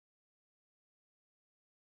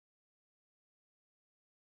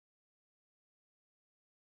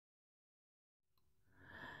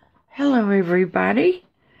Hello everybody,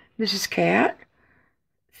 this is Kat.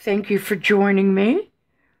 Thank you for joining me,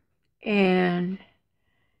 and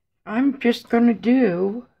I'm just going to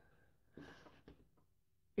do,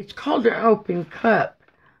 it's called an open cup,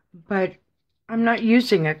 but I'm not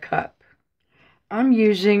using a cup. I'm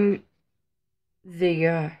using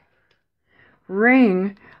the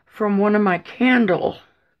ring from one of my candle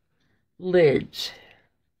lids.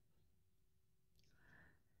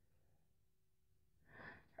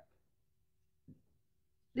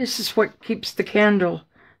 This is what keeps the candle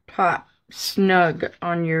top snug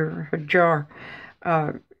on your jar.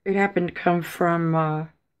 It happened to come from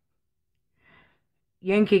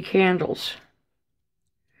Yankee Candles.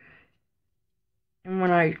 And when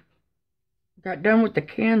I got done with the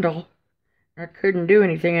candle, I couldn't do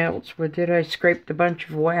anything else with it. I scraped a bunch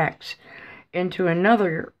of wax into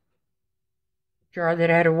another jar that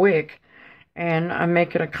had a wick, and I'm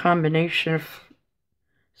making a combination of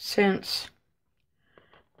scents.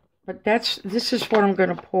 But this is what I'm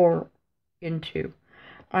going to pour into.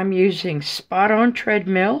 I'm using Spot On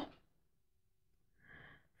Treadmill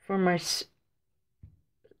for my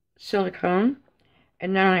silicone,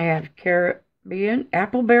 and then I have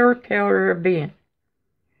Appleberry Caribbean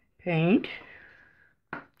paint,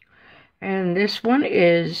 and this one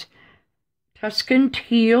is Tuscan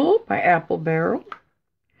Teal by Appleberry,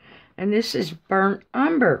 and this is Burnt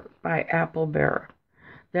Umber by Appleberry.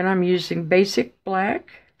 Then I'm using Basic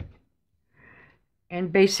Black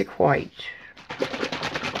and Basic White.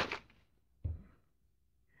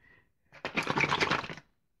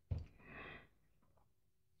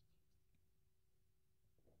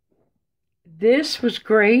 This was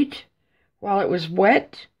great while it was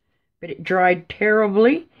wet, but it dried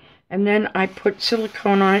terribly. And then I put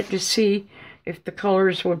silicone on it to see if the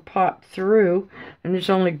colors would pop through. And there's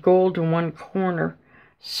only gold in one corner.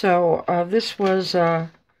 So this was, we're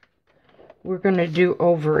going to do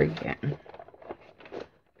over again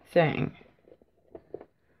thing.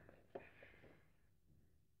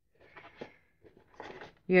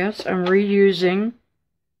 Yes, I'm reusing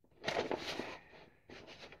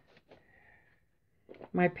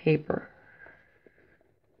my paper.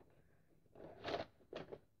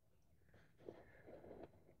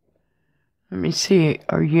 Let me see,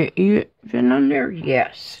 are you even on there?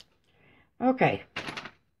 Yes. Okay.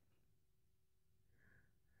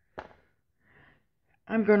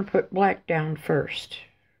 I'm going to put black down first.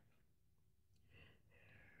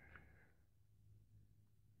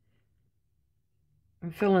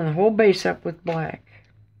 I'm filling the whole base up with black.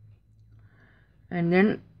 And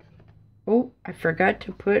then, oh, I forgot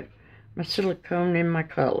to put my silicone in my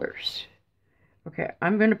colors. Okay,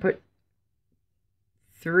 I'm going to put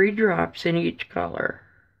 3 drops in each color.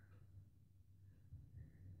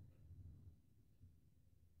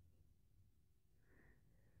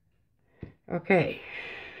 Okay.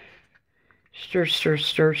 Stir, stir,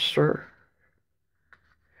 stir, stir.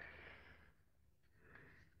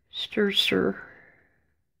 Stir, stir.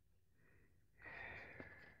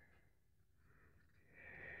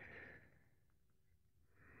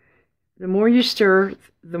 The more you stir,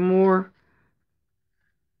 the more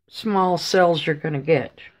small cells you're going to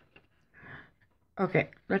get. Okay,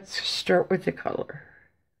 let's start with the color.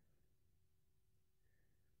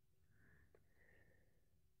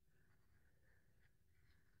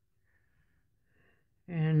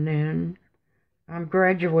 And then I'm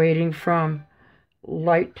graduating from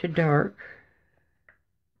light to dark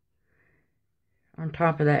on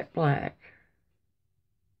top of that black.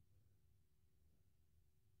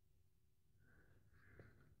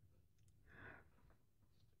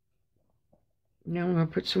 Now I'm going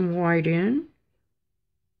to put some white in.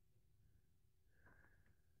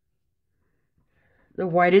 The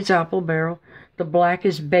white is Appleberry. The black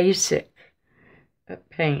is Basic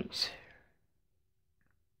Paints.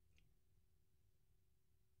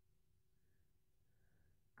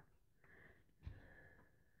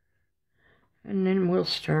 And then we'll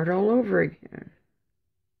start all over again.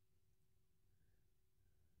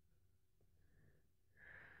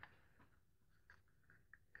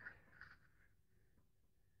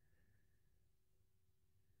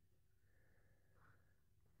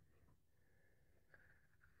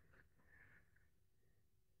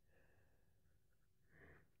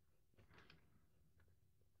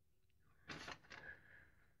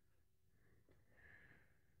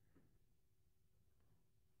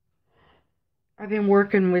 I've been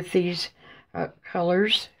working with these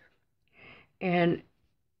colors, and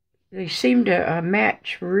they seem to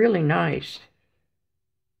match really nice.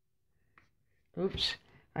 Oops,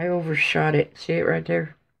 I overshot it. See it right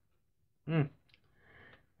there? Well,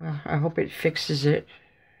 I hope it fixes it.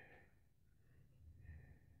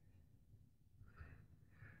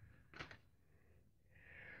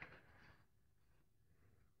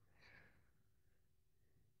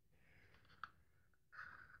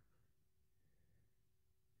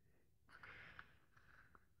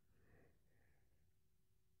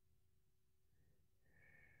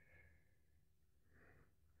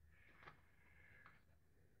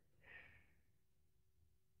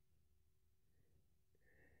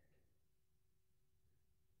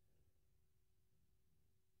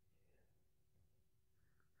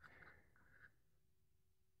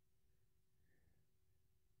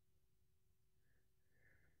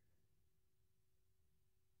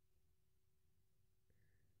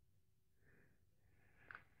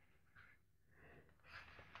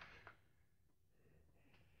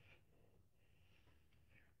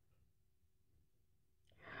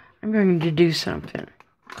 I'm going to do something.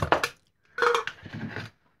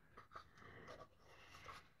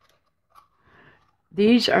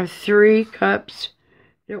 These are 3 cups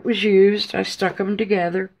that was used. I stuck them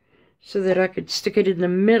together so that I could stick it in the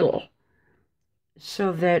middle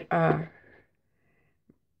so that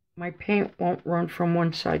my paint won't run from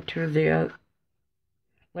one side to the other.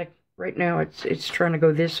 Like right now it's trying to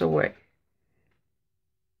go this way.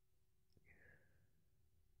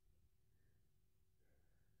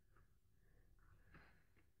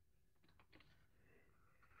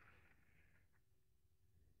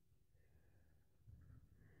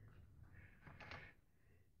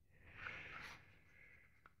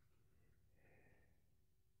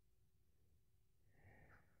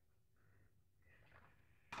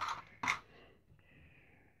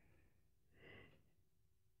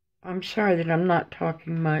 I'm sorry that I'm not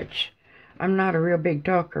talking much. I'm not a real big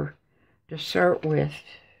talker to start with.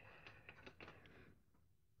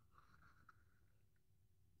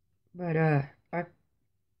 But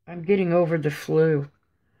I'm getting over the flu.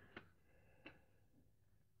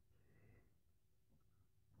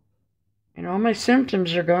 And all my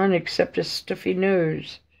symptoms are gone except a stuffy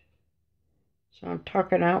nose. So I'm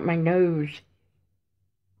talking out my nose.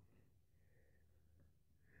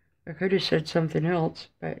 I could have said something else,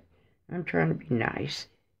 but I'm trying to be nice.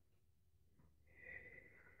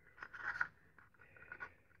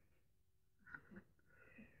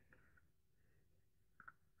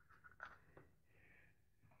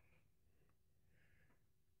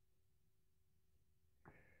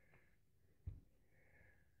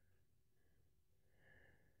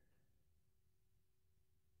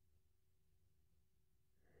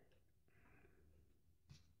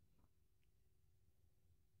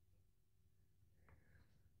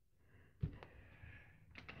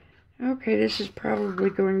 Okay, this is probably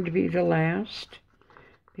going to be the last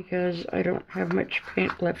because I don't have much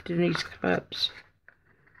paint left in these cups.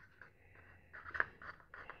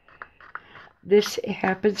 This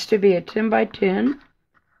happens to be a 10 by 10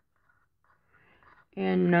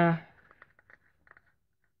 and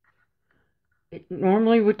it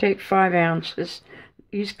normally would take 5 ounces.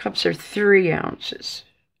 These cups are 3 ounces.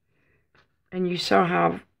 And you saw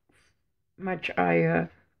how much I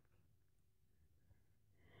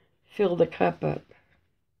fill the cup up.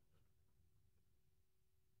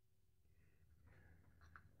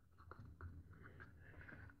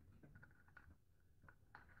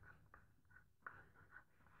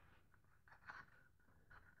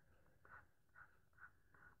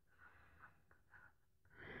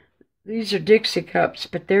 These are Dixie cups,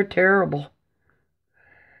 but they're terrible.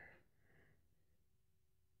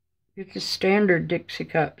 Get the standard Dixie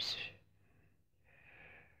cups.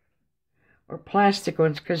 Or plastic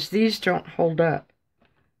ones, because these don't hold up.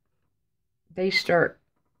 They start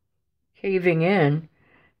caving in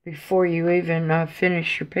before you even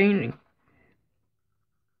finish your painting.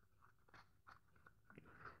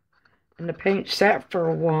 And the paint sat for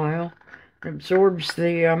a while and absorbs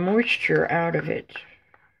the moisture out of it.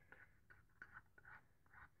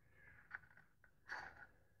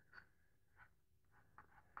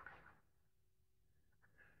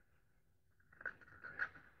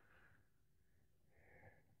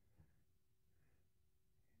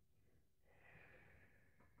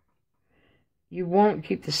 You won't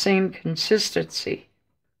keep the same consistency.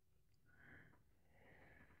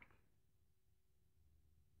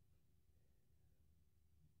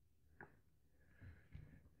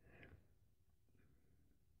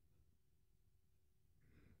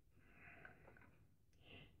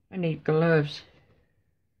 I need gloves.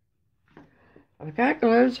 I've got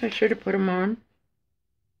gloves. I should have put them on.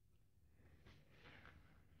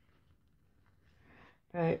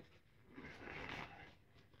 But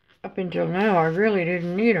up until now, I really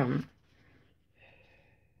didn't need them.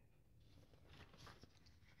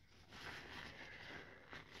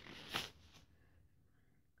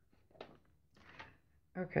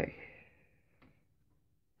 Okay.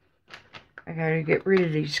 I gotta get rid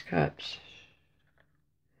of these cups.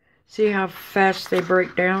 See how fast they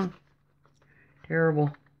break down?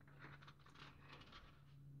 Terrible.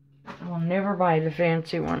 I'll never buy the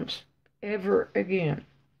fancy ones. Ever again.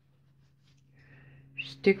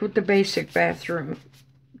 Stick with the basic bathroom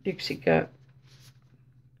Dixie cup.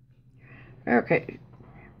 Okay.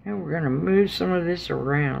 Now we're going to move some of this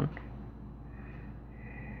around.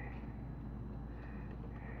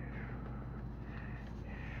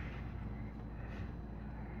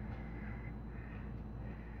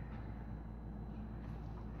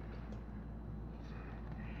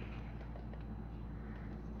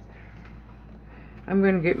 I'm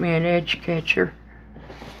going to get me an edge catcher.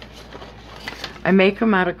 I make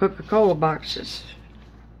them out of Coca-Cola boxes.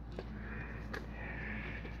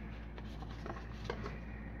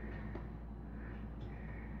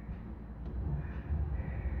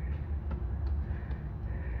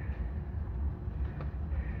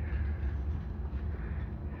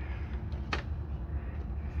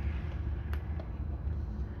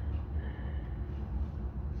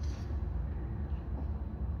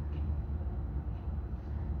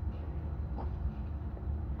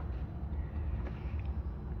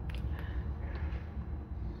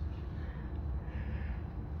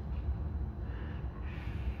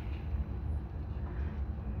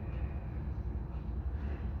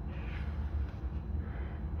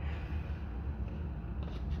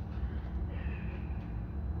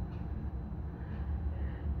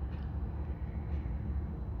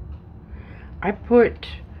 I put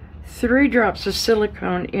 3 drops of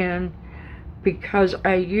silicone in because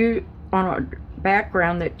I use on a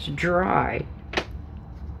background that's dry.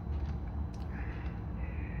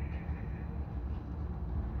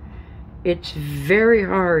 It's very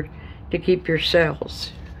hard to keep your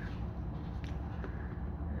cells.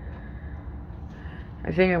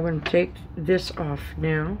 I think I'm going to take this off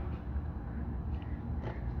now.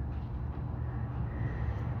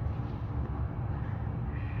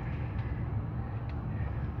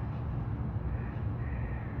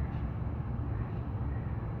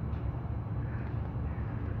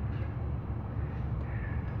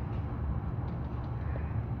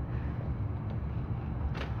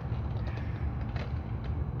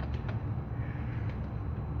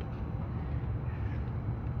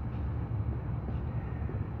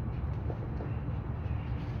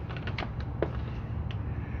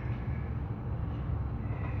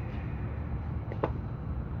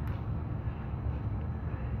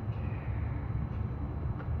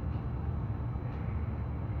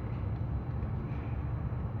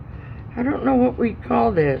 I don't know what we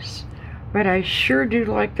call this, but I sure do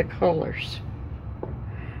like the colors.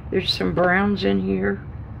 There's some browns in here.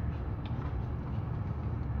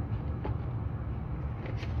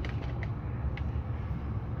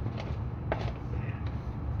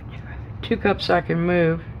 Two cups I can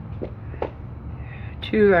move.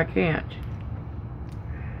 2 I can't.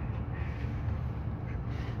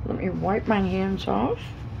 Let me wipe my hands off.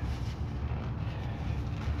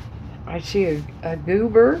 I see a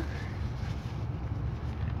goober.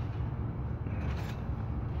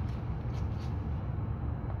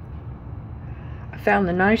 Found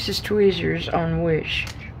the nicest tweezers on Wish,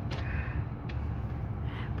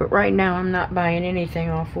 but right now I'm not buying anything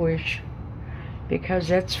off Wish because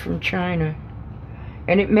that's from China,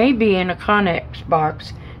 and it may be in a Connex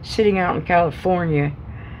box sitting out in California,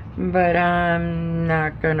 but I'm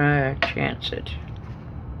not gonna chance it.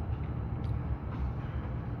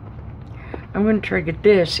 I'm gonna try to get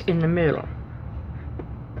this in the middle.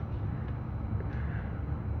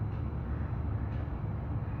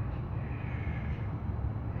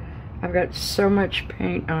 I've got so much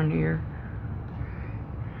paint on here.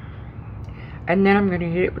 And then I'm going to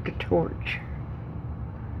hit it with the torch.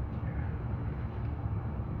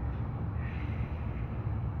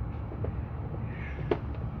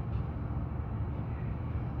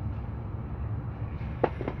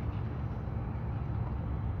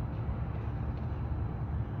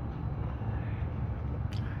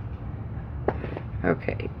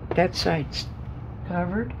 Okay, that side's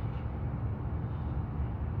covered.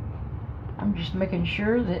 I'm just making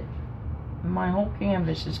sure that my whole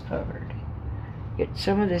canvas is covered. Get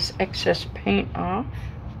some of this excess paint off.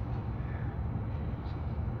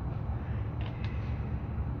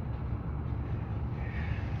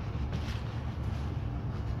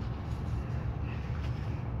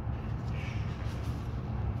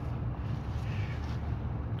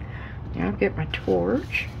 Now get my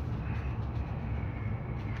torch.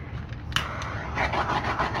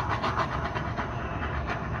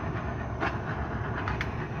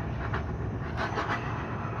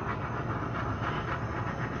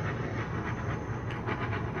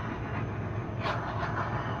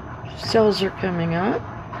 Cells are coming up,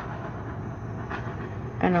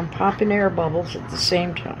 and I'm popping air bubbles at the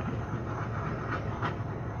same time.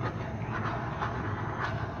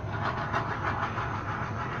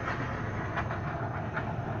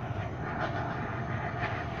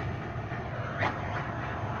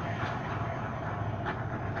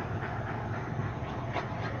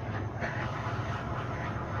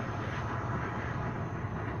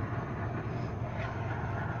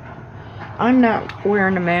 I'm not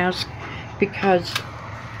wearing a mask because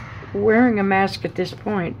wearing a mask at this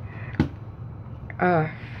point,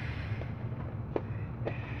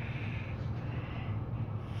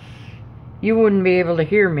 you wouldn't be able to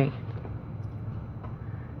hear me.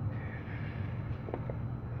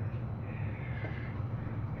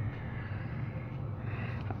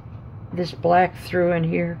 This black through in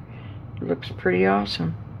here looks pretty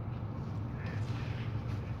awesome.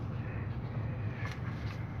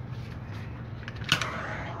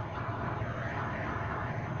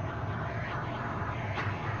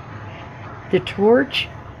 The torch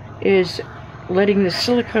is letting the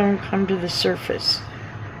silicone come to the surface.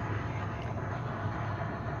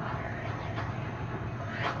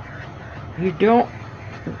 You don't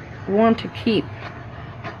want to keep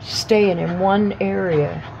staying in one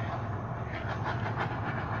area.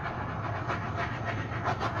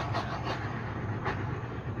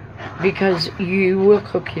 Because you will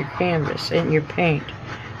cook your canvas and your paint.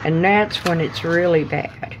 And that's when it's really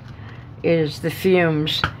bad, is the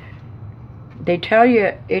fumes they tell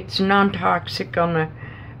you it's non-toxic on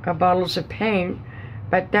the bottles of paint,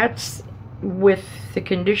 but that's with the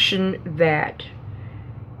condition that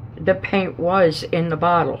the paint was in the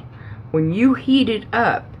bottle. When you heat it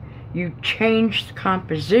up, you change the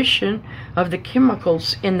composition of the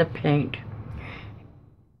chemicals in the paint.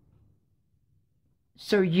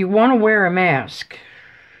 So you want to wear a mask.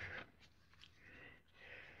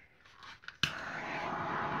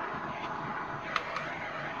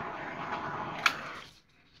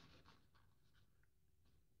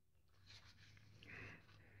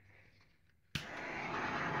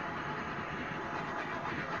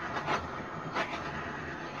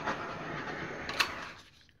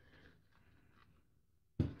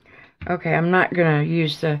 Okay, I'm not going to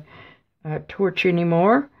use the torch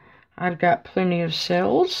anymore. I've got plenty of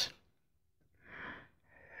cells.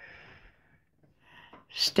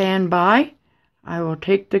 Stand by. I will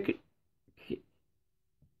take a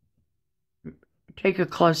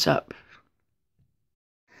close-up.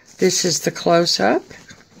 This is the close-up.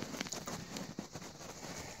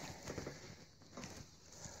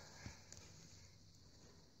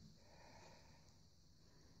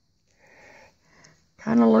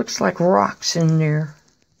 Kind of looks like rocks in there.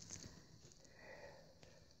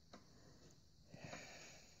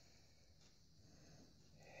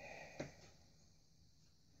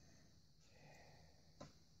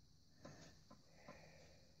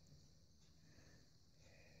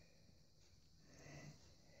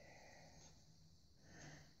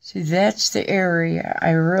 See, that's the area I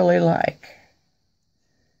really like.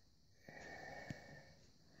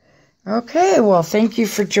 Okay, well, thank you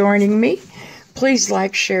for joining me. Please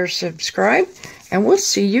like, share, subscribe, and we'll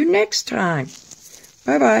see you next time.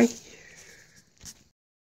 Bye-bye.